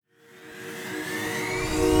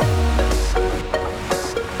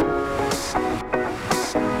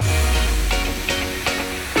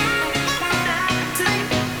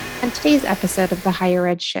today's episode of the Higher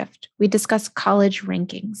Ed Shift, we discuss college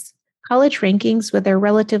rankings. College rankings, with their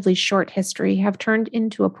relatively short history, have turned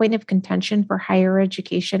into a point of contention for higher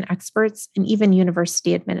education experts and even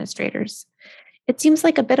university administrators. It seems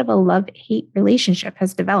like a bit of a love-hate relationship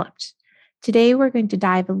has developed. Today, we're going to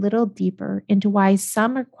dive a little deeper into why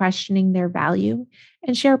some are questioning their value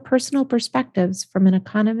and share personal perspectives from an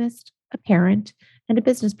economist, a parent, and a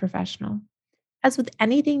business professional. As with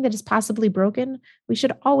anything that is possibly broken, we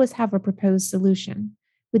should always have a proposed solution.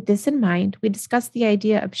 With this in mind, we discuss the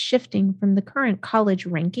idea of shifting from the current college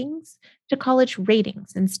rankings to college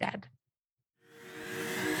ratings instead.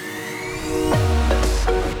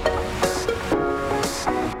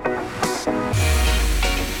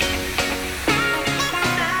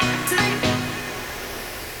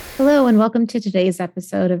 Hello, and welcome to today's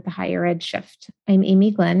episode of the Higher Ed Shift. I'm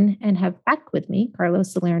Amy Glenn and have back with me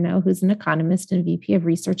Carlos Salerno, who's an economist and VP of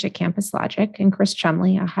Research at Campus Logic, and Chris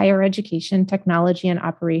Chumley, a higher education, technology, and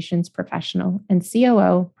operations professional and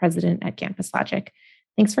COO president at Campus Logic.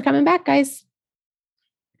 Thanks for coming back, guys.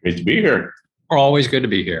 Great to be here. Always good to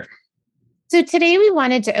be here. So today we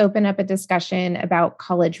wanted to open up a discussion about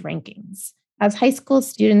college rankings. As high school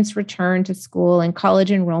students return to school and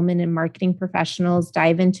college enrollment and marketing professionals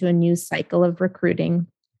dive into a new cycle of recruiting,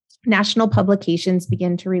 national publications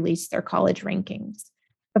begin to release their college rankings.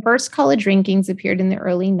 The first college rankings appeared in the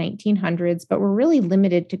early 1900s, but were really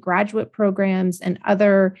limited to graduate programs and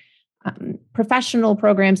other professional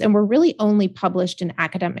programs, and were really only published in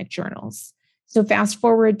academic journals. So fast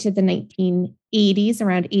forward to the 1980s,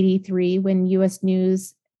 around 83, when U.S.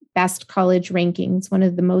 News Best College Rankings, one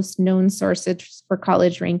of the most known sources for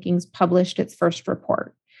college rankings, published its first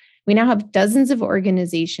report. We now have dozens of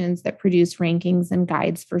organizations that produce rankings and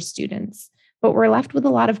guides for students, but we're left with a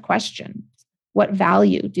lot of questions. What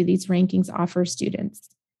value do these rankings offer students?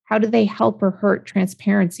 How do they help or hurt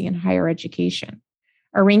transparency in higher education?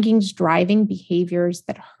 Are rankings driving behaviors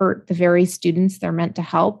that hurt the very students they're meant to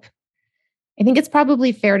help? I think it's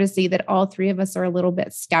probably fair to say that all three of us are a little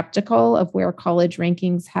bit skeptical of where college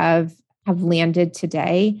rankings have landed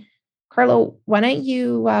today. Carlo, why don't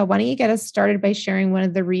you get us started by sharing one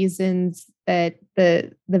of the reasons that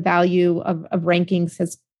the value of rankings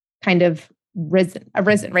has kind of risen,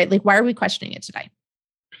 right? Like, why are we questioning it today?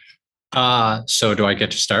 So do I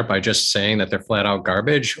get to start by just saying that they're flat out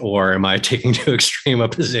garbage, or am I taking too extreme a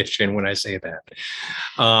position when I say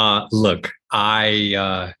that? Look,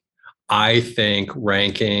 I think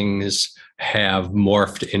rankings have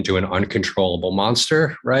morphed into an uncontrollable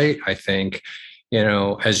monster, right? I think,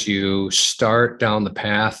 as you start down the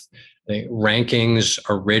path, the rankings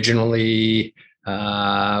originally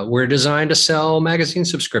were designed to sell magazine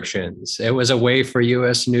subscriptions. It was a way for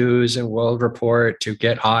U.S. News and World Report to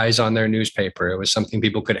get eyes on their newspaper. It was something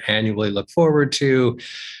people could annually look forward to.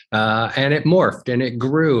 And it morphed and it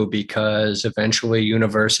grew because eventually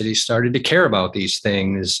universities started to care about these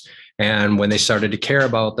things. And when they started to care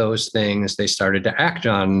about those things, they started to act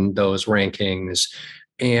on those rankings.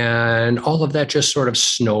 And all of that just sort of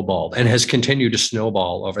snowballed and has continued to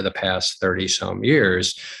snowball over the past 30 some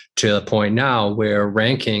years to the point now where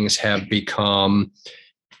rankings have become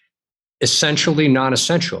essentially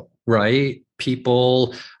non-essential, right?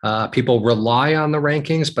 People rely on the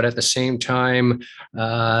rankings, but at the same time,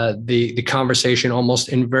 the conversation almost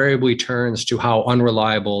invariably turns to how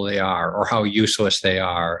unreliable they are or how useless they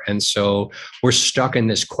are. And so we're stuck in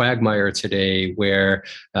this quagmire today where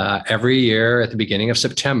every year at the beginning of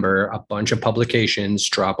September, a bunch of publications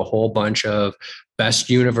drop a whole bunch of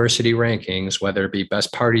best university rankings, whether it be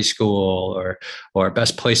best party school or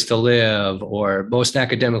best place to live or most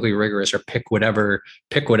academically rigorous, or pick whatever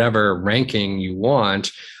ranking you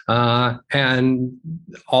want. And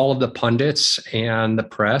all of the pundits and the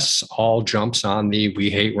press all jumps on the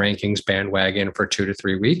we hate rankings bandwagon for 2 to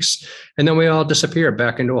 3 weeks. And then we all disappear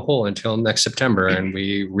back into a hole until next September and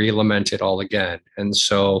we re-lament it all again. And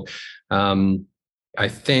so I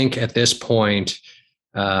think at this point,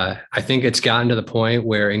 I think it's gotten to the point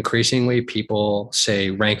where increasingly people say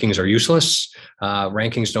rankings are useless.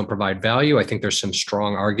 Rankings don't provide value. I think there's some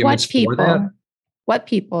strong arguments for that. What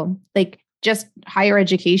people? Like just higher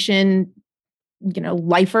education,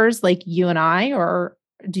 lifers like you and I, or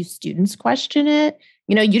do students question it?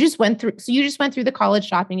 You just went through the college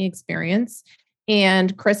shopping experience,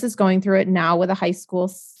 and Chris is going through it now with a high school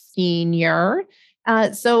senior.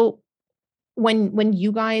 So when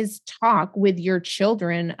you guys talk with your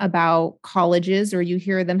children about colleges, or you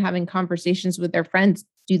hear them having conversations with their friends,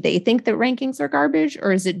 do they think that rankings are garbage,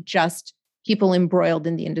 or is it just people embroiled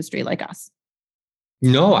in the industry like us?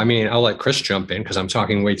 No, I mean, I'll let Chris jump in because I'm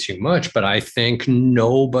talking way too much, but I think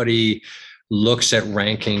nobody looks at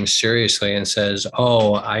rankings seriously and says,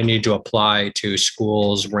 oh, I need to apply to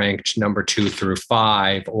schools ranked number 2 through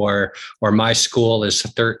 5, or my school is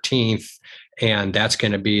 13th. And that's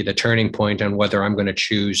going to be the turning point on whether I'm going to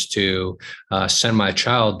choose to send my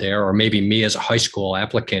child there, or maybe me as a high school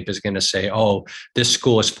applicant is going to say, oh, this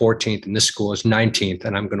school is 14th and this school is 19th,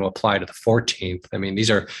 and I'm going to apply to the 14th. I mean,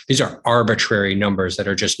 these are arbitrary numbers that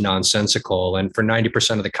are just nonsensical. And for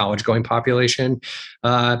 90% of the college going population,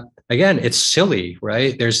 again, it's silly,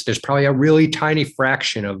 right? There's probably a really tiny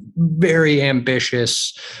fraction of very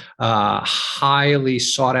ambitious, highly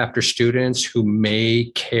sought after students who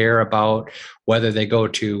may care about whether they go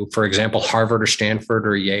to, for example, Harvard or Stanford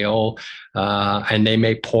or Yale, and they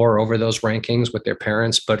may pore over those rankings with their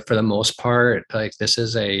parents. But for the most part, like this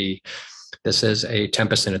is a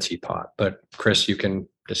tempest in a teapot. But Chris, you can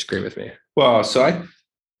disagree with me. Well, so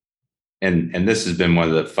and this has been one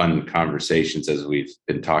of the fun conversations as we've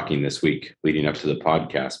been talking this week leading up to the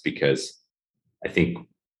podcast, because I think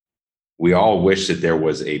we all wish that there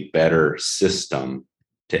was a better system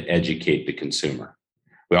to educate the consumer.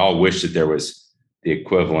 We all wish that there was the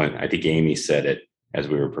equivalent, I think Amy said it as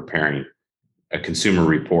we were preparing, a consumer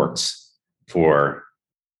reports for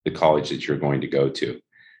the college that you're going to go to.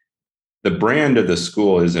 The brand of the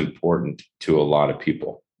school is important to a lot of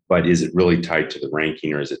people, but is it really tied to the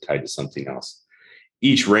ranking, or is it tied to something else?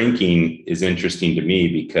 Each ranking is interesting to me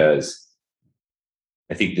because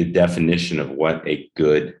I think the definition of what a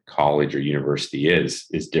good college or university is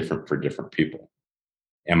different for different people.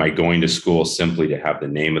 Am I going to school simply to have the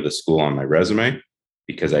name of the school on my resume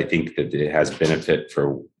because I think that it has benefit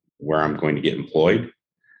for where I'm going to get employed?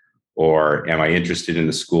 Or am I interested in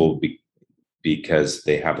the school because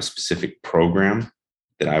they have a specific program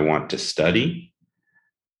that I want to study?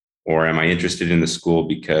 Or am I interested in the school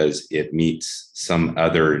because it meets some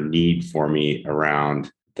other need for me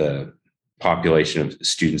around the population of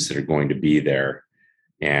students that are going to be there?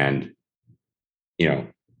 And,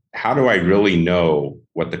 how do I really know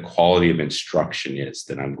what the quality of instruction is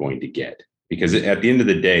that I'm going to get? Because at the end of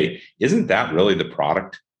the day, isn't that really the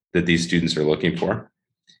product that these students are looking for?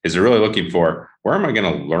 Is they're really looking for, where am I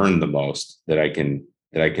going to learn the most that I can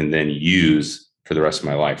then use for the rest of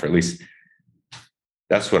my life? Or at least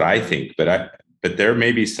that's what I think. But there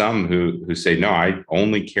may be some who say, no, I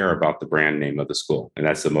only care about the brand name of the school, and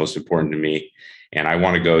that's the most important to me. And I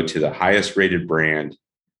want to go to the highest rated brand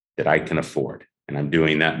that I can afford. And I'm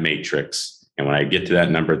doing that matrix. And when I get to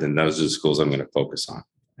that number, then those are the schools I'm going to focus on.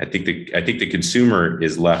 I think the consumer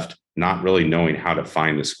is left not really knowing how to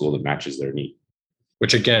find the school that matches their need.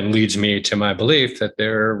 Which again leads me to my belief that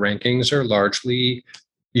their rankings are largely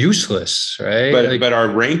useless, right? But are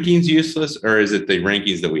rankings useless, or is it the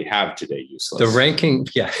rankings that we have today useless? The ranking,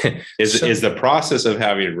 yeah. Is the process of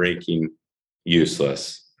having a ranking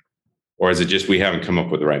useless, or is it just we haven't come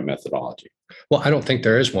up with the right methodology? Well, I don't think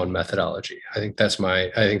there is one methodology. I think that's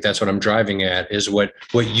what I'm driving at, is what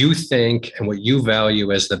you think and what you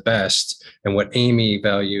value as the best, and what Amy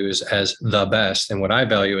values as the best, and what I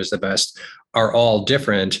value as the best are all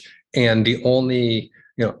different. And the only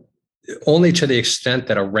to the extent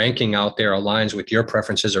that a ranking out there aligns with your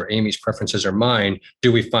preferences or Amy's preferences or mine,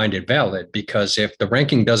 do we find it valid? Because if the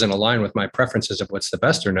ranking doesn't align with my preferences of what's the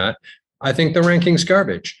best or not, I think the ranking's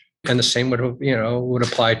garbage. And the same would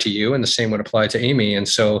apply to you, and the same would apply to Amy. And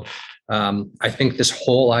so I think this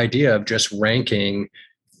whole idea of just ranking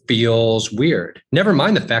feels weird. Never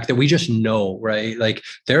mind the fact that we just know, right? Like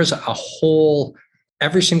there's a whole,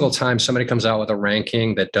 every single time somebody comes out with a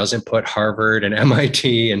ranking that doesn't put Harvard and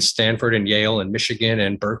MIT and Stanford and Yale and Michigan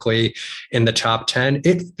and Berkeley in the top 10,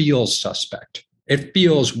 it feels suspect. It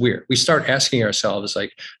feels weird. We start asking ourselves,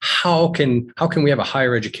 like, how can we have a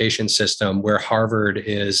higher education system where Harvard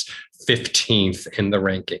is 15th in the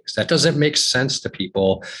rankings? That doesn't make sense to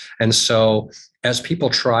people. And so as people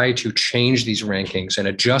try to change these rankings and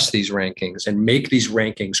adjust these rankings and make these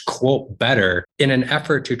rankings, quote, better, in an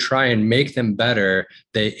effort to try and make them better,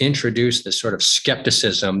 they introduce this sort of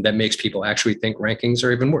skepticism that makes people actually think rankings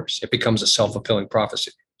are even worse. It becomes a self-fulfilling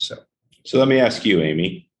prophecy. So let me ask you,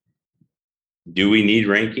 Amy, do we need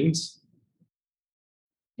rankings?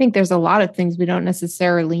 I think there's a lot of things we don't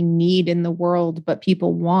necessarily need in the world, but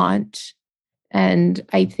people want. And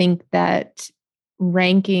I think that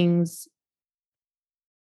rankings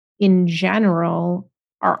in general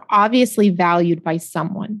are obviously valued by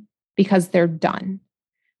someone because they're done.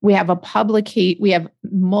 We have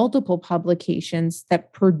multiple publications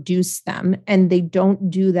that produce them, and they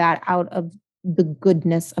don't do that out of the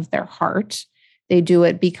goodness of their heart. They do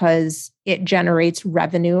it because it generates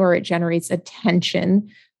revenue or it generates attention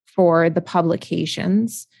for the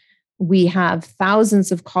publications. we have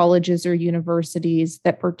thousands of colleges or universities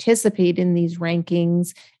that participate in these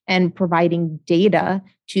rankings and providing data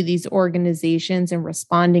to these organizations and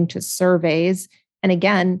responding to surveys. And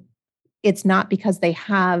again, it's not because they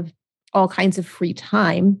have all kinds of free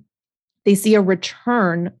time. They see a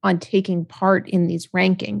return on taking part in these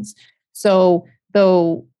rankings. So,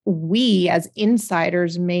 though we as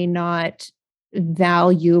insiders may not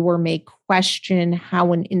value or may question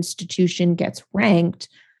how an institution gets ranked,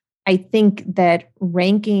 I think that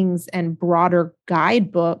rankings and broader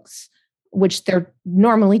guidebooks, which they're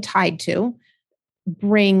normally tied to,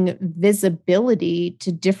 bring visibility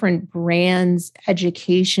to different brands,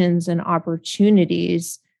 educations, and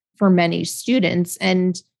opportunities for many students.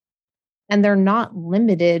 And they're not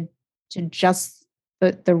limited to just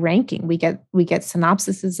the ranking. We get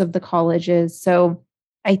synopsises of the colleges. So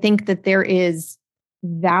I think that there is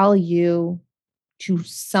value to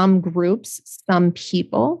some groups, some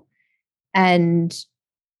people. And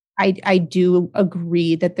I do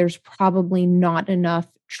agree that there's probably not enough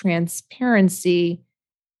transparency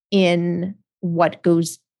in what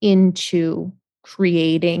goes into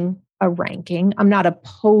creating a ranking. I'm not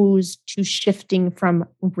opposed to shifting from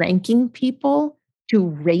ranking people to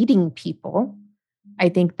rating people. I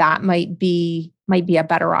think that might be a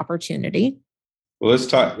better opportunity. Well, let's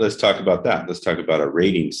talk about that. Let's talk about a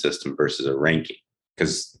rating system versus a ranking.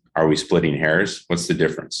 Because are we splitting hairs? What's the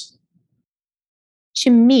difference? To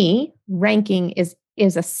me, ranking is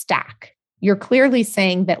a stack. You're clearly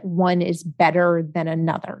saying that one is better than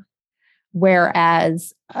another.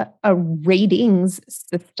 Whereas a ratings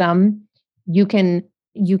system, you can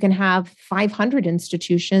have 500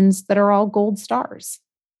 institutions that are all gold stars,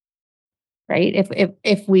 right?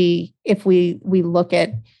 If we look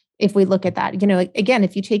at that, again,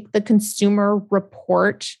 if you take the Consumer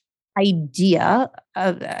Report idea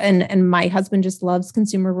of, and my husband just loves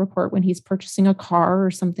Consumer Report when he's purchasing a car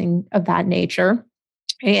or something of that nature.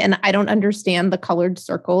 And I don't understand the colored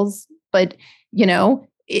circles, but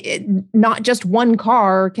not just one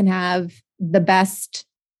car can have the best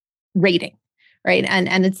rating, right?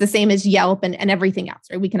 And it's the same as Yelp and everything else,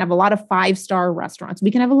 right? We can have a lot of 5-star restaurants.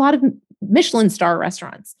 We can have a lot of Michelin star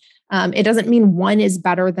restaurants. It doesn't mean one is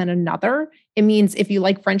better than another. It means if you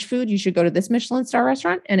like French food, you should go to this Michelin star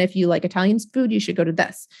restaurant. And if you like Italian food, you should go to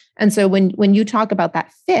this. And so when you talk about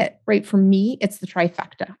that fit, right, for me, it's the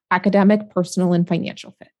trifecta: academic, personal, and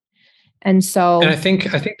financial fit. And so, and I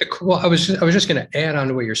think I was just going to add on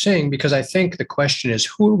to what you're saying, because I think the question is,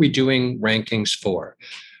 who are we doing rankings for?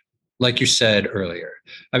 Like you said earlier,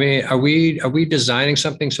 I mean, are we designing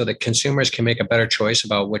something so that consumers can make a better choice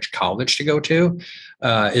about which college to go to?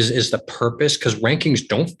 Is the purpose? Because rankings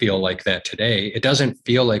don't feel like that today. It doesn't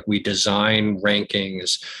feel like we design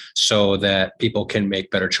rankings so that people can make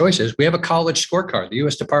better choices. We have a college scorecard. The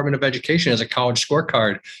U.S. Department of Education has a college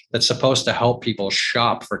scorecard that's supposed to help people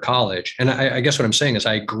shop for college. And I guess what I'm saying is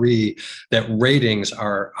I agree that ratings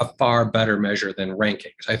are a far better measure than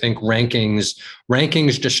rankings. I think rankings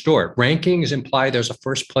distort. Rankings imply there's a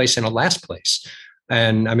first place and a last place.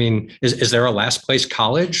 And I mean, is there a last place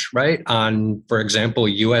college, right? On, for example,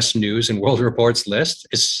 US News and World Report's list?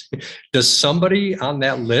 Does somebody on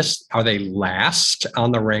that list, are they last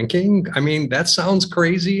on the ranking? I mean, that sounds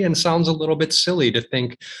crazy and sounds a little bit silly to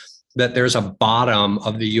think that there's a bottom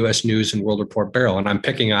of the US News and World Report barrel. And I'm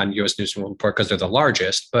picking on US News and World Report because they're the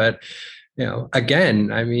largest. But,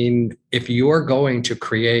 again, I mean, if you're going to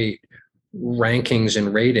create rankings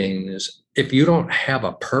and ratings, if you don't have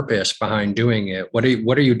a purpose behind doing it, what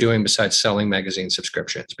are you doing besides selling magazine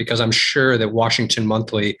subscriptions? Because I'm sure that Washington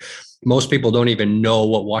Monthly, most people don't even know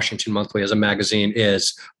what Washington Monthly as a magazine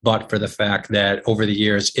is, but for the fact that over the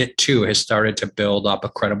years, it too has started to build up a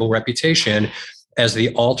credible reputation as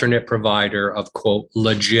the alternate provider of, quote,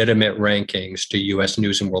 legitimate rankings to US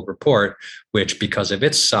News and World Report, which, because of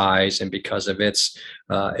its size and because of its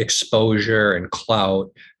exposure and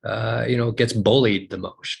clout, gets bullied the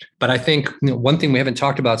most. But I think one thing we haven't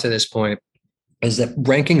talked about to this point is that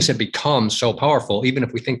rankings have become so powerful, even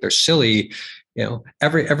if we think they're silly.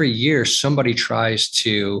 Every year somebody tries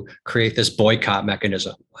to create this boycott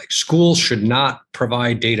mechanism. Like, schools should not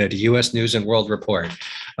provide data to US News and World Report.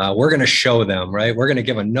 We're going to show them, right? We're going to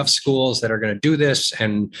give enough schools that are going to do this,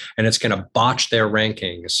 and it's going to botch their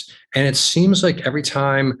rankings. And it seems like every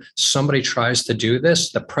time somebody tries to do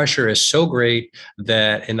this, the pressure is so great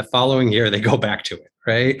that in the following year they go back to it.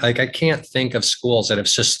 Right? Like, I can't think of schools that have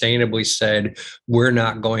sustainably said, we're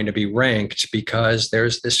not going to be ranked, because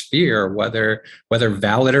there's this fear, whether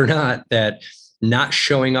valid or not, that not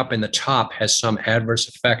showing up in the top has some adverse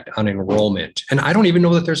effect on enrollment. And I don't even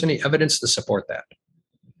know that there's any evidence to support that.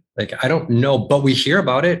 Like, I don't know, but we hear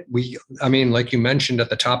about it. I mean, like you mentioned at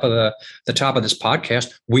the top of this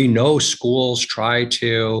podcast, we know schools try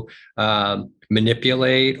to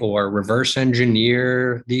manipulate or reverse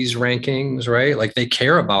engineer these rankings, right? Like they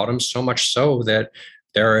care about them so much so that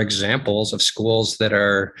there are examples of schools that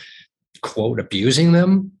are, quote, abusing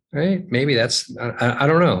them, right? Maybe that's, I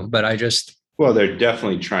don't know, but well, they're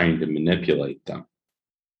definitely trying to manipulate them.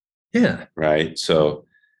 Yeah. Right. So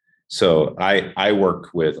I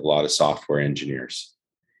work with a lot of software engineers,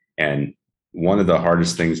 and one of the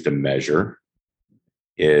hardest things to measure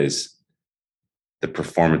is the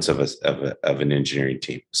performance of an engineering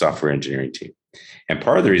team, software engineering team. And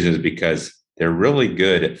part of the reason is because they're really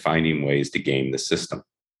good at finding ways to game the system.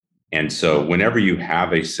 And so whenever you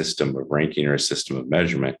have a system of ranking or a system of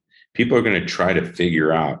measurement, people are going to try to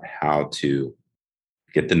figure out how to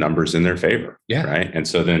get the numbers in their favor. Yeah. Right. And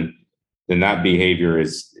so then that behavior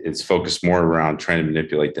is focused more around trying to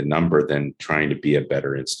manipulate the number than trying to be a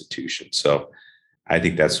better institution. So I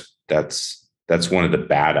think that's one of the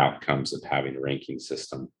bad outcomes of having a ranking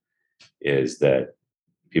system, is that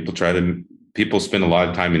people spend a lot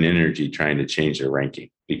of time and energy trying to change their ranking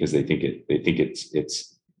because they think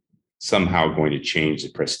it's somehow going to change the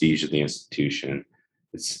prestige of the institution.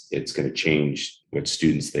 It's going to change what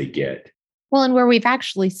students they get. Well, and where we've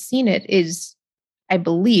actually seen it is, I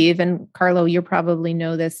believe, and Carlo, you probably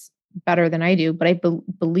know this better than I do, but I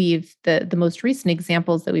believe the most recent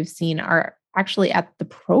examples that we've seen are actually at the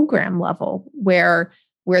program level where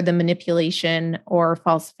the manipulation or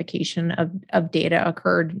falsification of data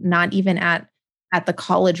occurred, not even at the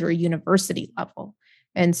college or university level.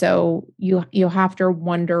 And so you have to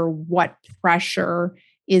wonder what pressure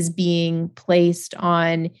is being placed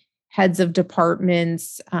on heads of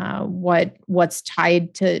departments, what's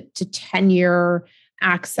tied to tenure,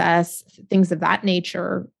 access, things of that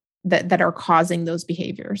nature that are causing those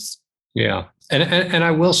behaviors. Yeah. And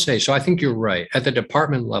I will say, so I think you're right. At the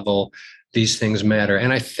department level, these things matter.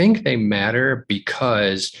 And I think they matter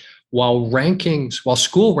because while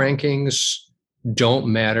school rankings don't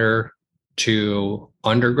matter to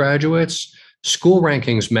undergraduates, school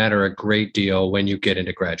rankings matter a great deal when you get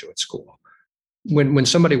into graduate school. When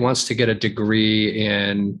somebody wants to get a degree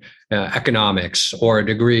in economics or a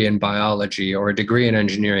degree in biology or a degree in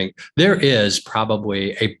engineering, there is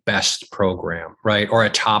probably a best program, right? Or a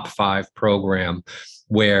top 5 program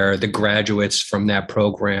where the graduates from that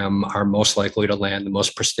program are most likely to land the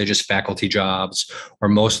most prestigious faculty jobs, or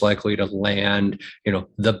most likely to land,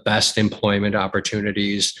 the best employment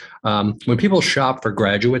opportunities. When people shop for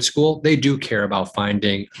graduate school, they do care about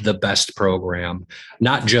finding the best program,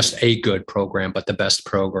 not just a good program, but the best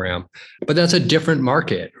program. But that's a different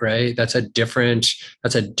market, right? That's a different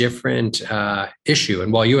issue.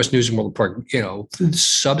 And while U.S. News and World Report,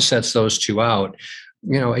 subsets those two out,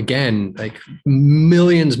 again, like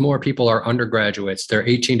millions more people are undergraduates. They're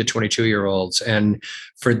 18 to 22-year-olds. And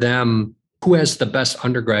for them, who has the best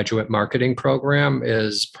undergraduate marketing program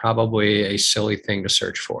is probably a silly thing to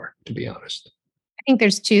search for, to be honest. I think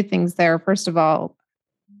there's two things there. First of all,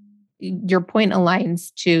 your point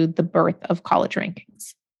aligns to the birth of college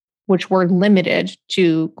rankings, which were limited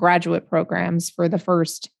to graduate programs for the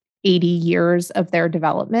first 80 years of their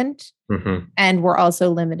development, and were also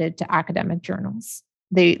limited to academic journals.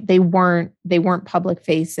 They weren't public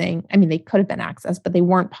facing. I mean, they could have been accessed, but they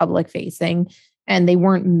weren't public facing, and they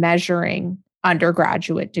weren't measuring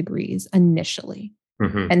undergraduate degrees initially.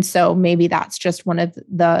 And so maybe that's just one of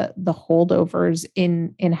the holdovers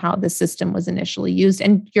in how the system was initially used.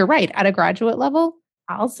 And you're right, at a graduate level,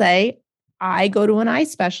 I'll say I go to an eye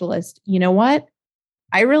specialist. You know what?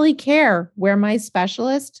 I really care where my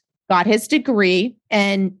specialist got his degree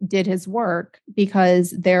and did his work,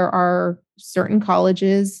 because there are certain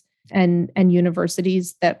colleges and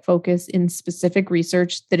universities that focus in specific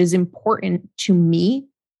research that is important to me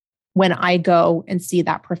when I go and see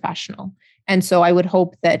that professional. And so I would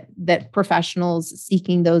hope that professionals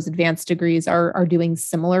seeking those advanced degrees are doing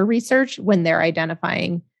similar research when they're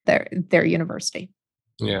identifying their university.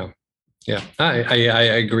 Yeah. Yeah, I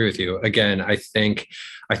agree with you. Again, I think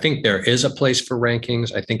there is a place for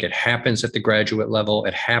rankings. I think it happens at the graduate level.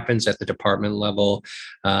 It happens at the department level,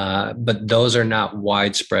 but those are not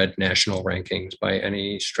widespread national rankings by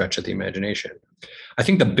any stretch of the imagination. I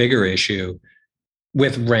think the bigger issue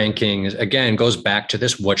with rankings, again, goes back to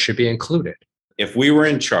this: what should be included? If we were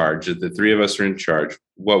in charge, if the three of us are in charge,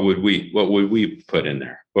 what would we put in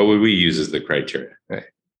there? What would we use as the criteria? Right.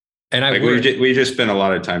 And we just spent a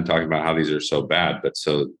lot of time talking about how these are so bad, but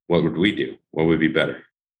so what would we do? What would be better?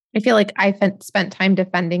 I feel like I spent time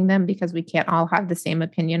defending them because we can't all have the same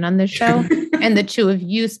opinion on this show. And the two of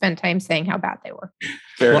you spent time saying how bad they were.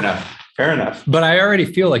 Fair enough. But I already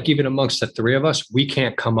feel like even amongst the three of us, we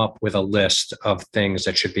can't come up with a list of things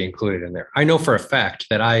that should be included in there. I know for a fact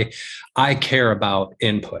that I care about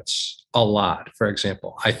inputs a lot. For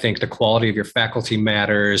example, I think the quality of your faculty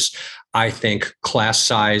matters. I think class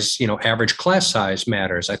size, average class size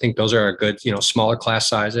matters. I think those are a good, smaller class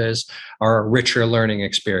sizes are a richer learning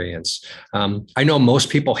experience. I know most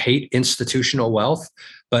people hate institutional wealth,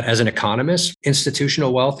 but as an economist,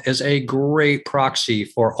 institutional wealth is a great proxy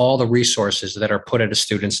for all the resources that are put at a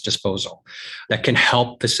student's disposal that can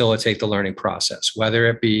help facilitate the learning process, whether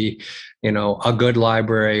it be, a good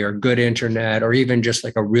library or good internet, or even just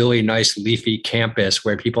like a really nice leafy campus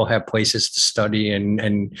where people have places to study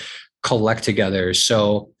and collect together.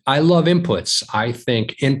 So I love inputs. I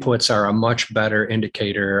think inputs are a much better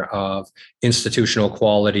indicator of institutional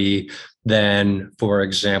quality than, for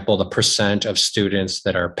example, the percent of students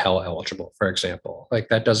that are Pell eligible, for example. Like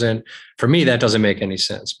that doesn't make any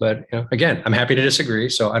sense. But again, I'm happy to disagree.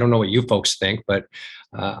 So I don't know what you folks think, but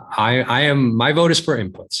my vote is for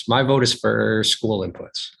inputs. My vote is for school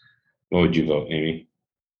inputs. What would you vote, Amy?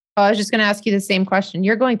 I was just going to ask you the same question.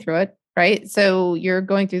 You're going through it, right? So you're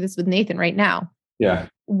going through this with Nathan right now. Yeah.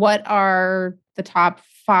 What are the top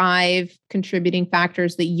 5 contributing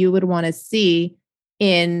factors that you would want to see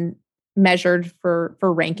in measured for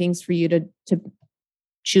rankings for you to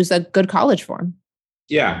choose a good college for him?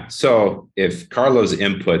 Yeah. So if Carlo's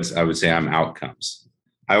inputs, I would say I'm outcomes.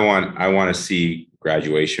 I want to see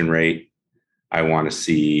graduation rate. I want to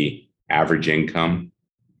see average income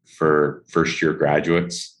for first year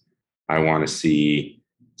graduates. I want to see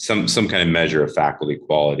some kind of measure of faculty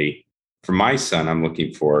quality. For my son, I'm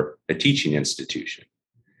looking for a teaching institution.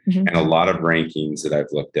 Mm-hmm. And a lot of rankings that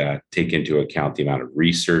I've looked at take into account the amount of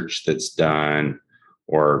research that's done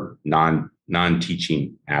or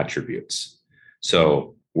non-teaching attributes.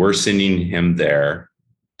 So we're sending him there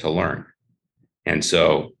to learn. And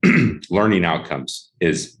so learning outcomes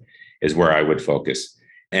is where I would focus.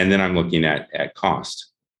 And then I'm looking at cost.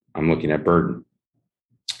 I'm looking at burden.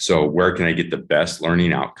 So where can I get the best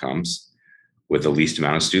learning outcomes with the least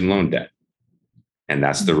amount of student loan debt? And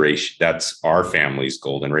that's the ratio. That's our family's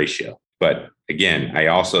golden ratio. But again, I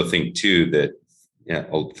also think too that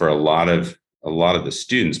for a lot of the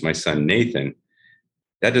students, my son Nathan,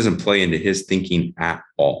 that doesn't play into his thinking at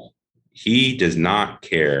all. He does not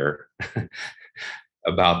care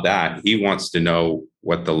about that. He wants to know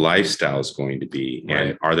what the lifestyle is going to be, right.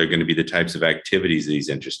 And are there going to be the types of activities that he's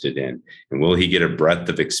interested in, and will he get a breadth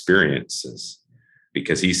of experiences?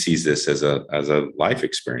 Because he sees this as a life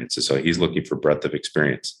experience. And so he's looking for breadth of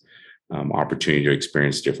experience, opportunity to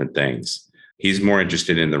experience different things. He's more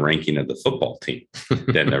interested in the ranking of the football team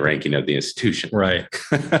than the ranking of the institution. Right.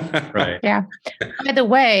 Right. Yeah. By the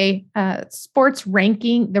way, sports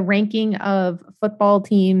ranking, the ranking of football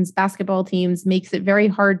teams, basketball teams makes it very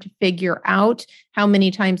hard to figure out how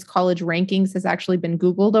many times college rankings has actually been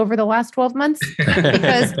Googled over the last 12 months,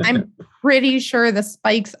 because I'm pretty sure the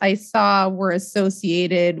spikes I saw were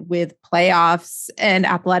associated with playoffs and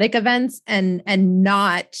athletic events and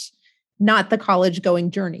not the college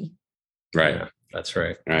going journey. Right. Yeah, that's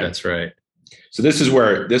right. That's right. So this is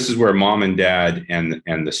where mom and dad and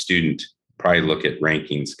the student probably look at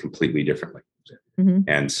rankings completely differently. Mm-hmm.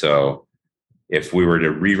 And so if we were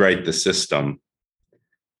to rewrite the system,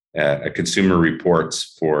 a Consumer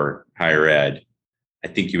Reports for higher ed, I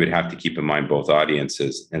think you would have to keep in mind both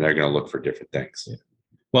audiences, and they're going to look for different things. Yeah.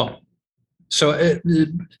 Well, so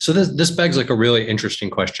this begs like a really interesting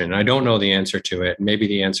question. I don't know the answer to it. Maybe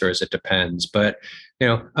the answer is it depends. But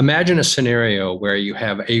imagine a scenario where you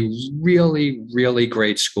have a really, really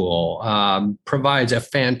great school, provides a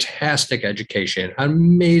fantastic education,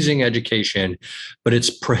 amazing education, but it's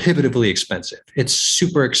prohibitively expensive. It's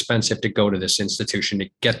super expensive to go to this institution to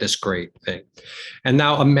get this great thing. And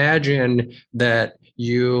now imagine that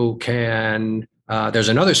you can. There's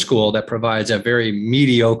another school that provides a very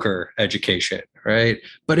mediocre education, right?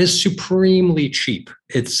 But is supremely cheap.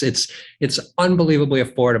 It's unbelievably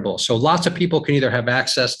affordable. So lots of people can either have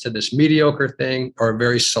access to this mediocre thing, or a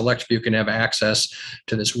very select few can have access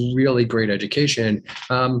to this really great education.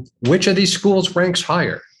 Which of these schools ranks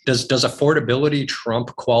higher? Does affordability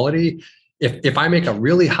trump quality? If I make a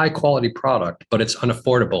really high quality product, but it's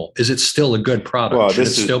unaffordable, is it still a good product? Well, Should it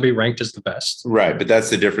still be ranked as the best? Right. But that's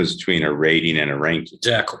the difference between a rating and a ranking.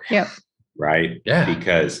 Exactly. Yep. Right. Yeah.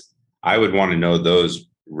 Because I would want to know those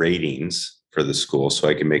ratings for the school so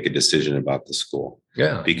I can make a decision about the school.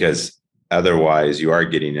 Yeah. Because otherwise you are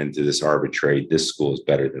getting into this arbitrary, this school is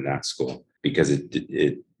better than that school, because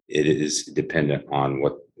it it is dependent on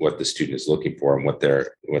what the student is looking for and what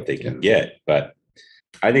they can get. But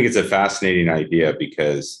I think it's a fascinating idea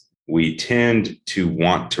because we tend to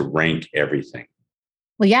want to rank everything.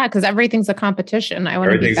 Well, yeah, because everything's a competition. I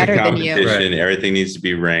want to be Everything's a better than you. competition. Everything needs to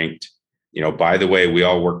be ranked. By the way, we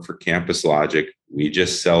all work for Campus Logic. We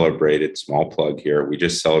just celebrated, small plug here, we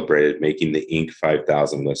just celebrated making the Inc.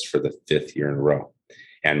 5000 list for the 5th year in a row.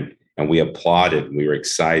 And we applauded, we were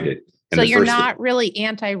excited. And So you're not really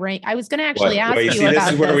anti-rank. I was going to actually ask you see, about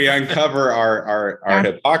this is where we uncover our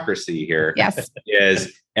hypocrisy here. Yes.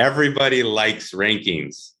 Is everybody likes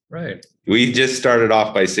rankings. Right. We just started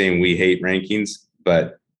off by saying we hate rankings,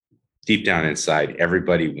 but deep down inside,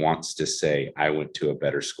 everybody wants to say, I went to a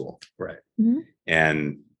better school. Right. Mm-hmm.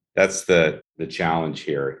 And that's the challenge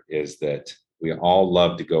here, is that we all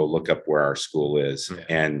love to go look up where our school is. Yeah.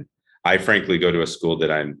 And I frankly go to a school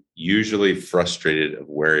that I'm usually frustrated of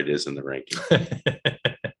where it is in the ranking.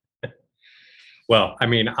 Well, I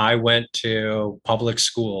mean, I went to public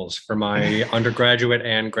schools for my undergraduate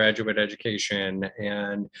and graduate education,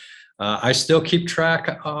 and I still keep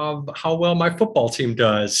track of how well my football team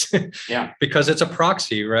does. Yeah. Because it's a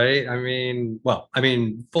proxy, right? I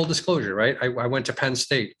mean, full disclosure, right? I went to Penn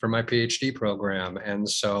State for my PhD program. And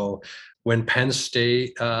so when Penn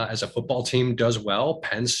State as a football team does well,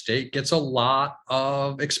 Penn State gets a lot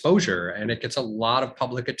of exposure and it gets a lot of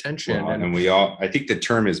public attention. Well, and I think the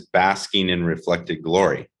term is basking in reflected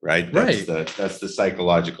glory, right? That's the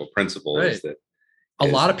psychological principle, right. Is that a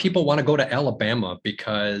lot of people want to go to Alabama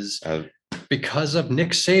because of Nick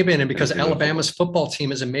Saban and because Alabama's football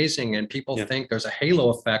team is amazing. And people think there's a halo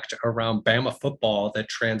effect around Bama football that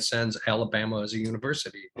transcends Alabama as a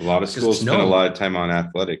university. A lot of schools spend a lot of time on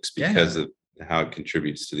athletics because of how it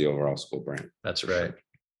contributes to the overall school brand. That's right.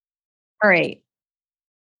 All right.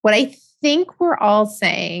 What I think we're all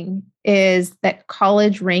saying is that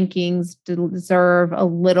college rankings deserve a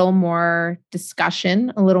little more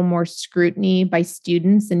discussion, a little more scrutiny by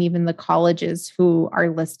students and even the colleges who are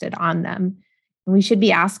listed on them. And we should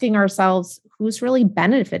be asking ourselves, who's really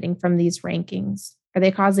benefiting from these rankings? Are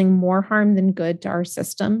they causing more harm than good to our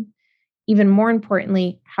system? Even more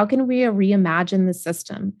importantly, how can we reimagine the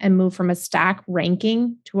system and move from a stack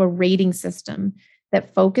ranking to a rating system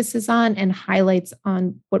that focuses on and highlights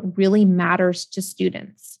on what really matters to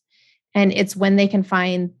students? And it's when they can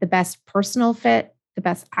find the best personal fit, the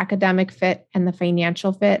best academic fit, and the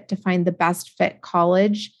financial fit to find the best fit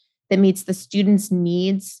college that meets the student's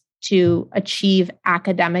needs to achieve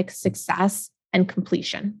academic success and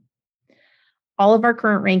completion. All of our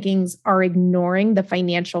current rankings are ignoring the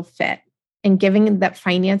financial fit and giving that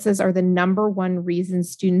finances are the number one reason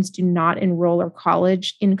students do not enroll in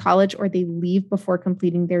college or they leave before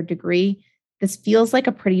completing their degree. This feels like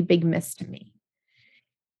a pretty big miss to me.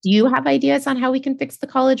 Do you have ideas on how we can fix the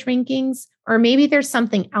college rankings? Or maybe there's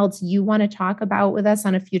something else you want to talk about with us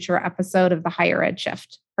on a future episode of the Higher Ed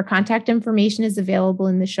Shift. Our contact information is available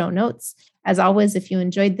in the show notes. As always, if you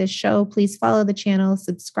enjoyed this show, please follow the channel,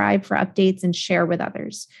 subscribe for updates, and share with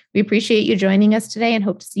others. We appreciate you joining us today and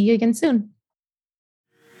hope to see you again soon.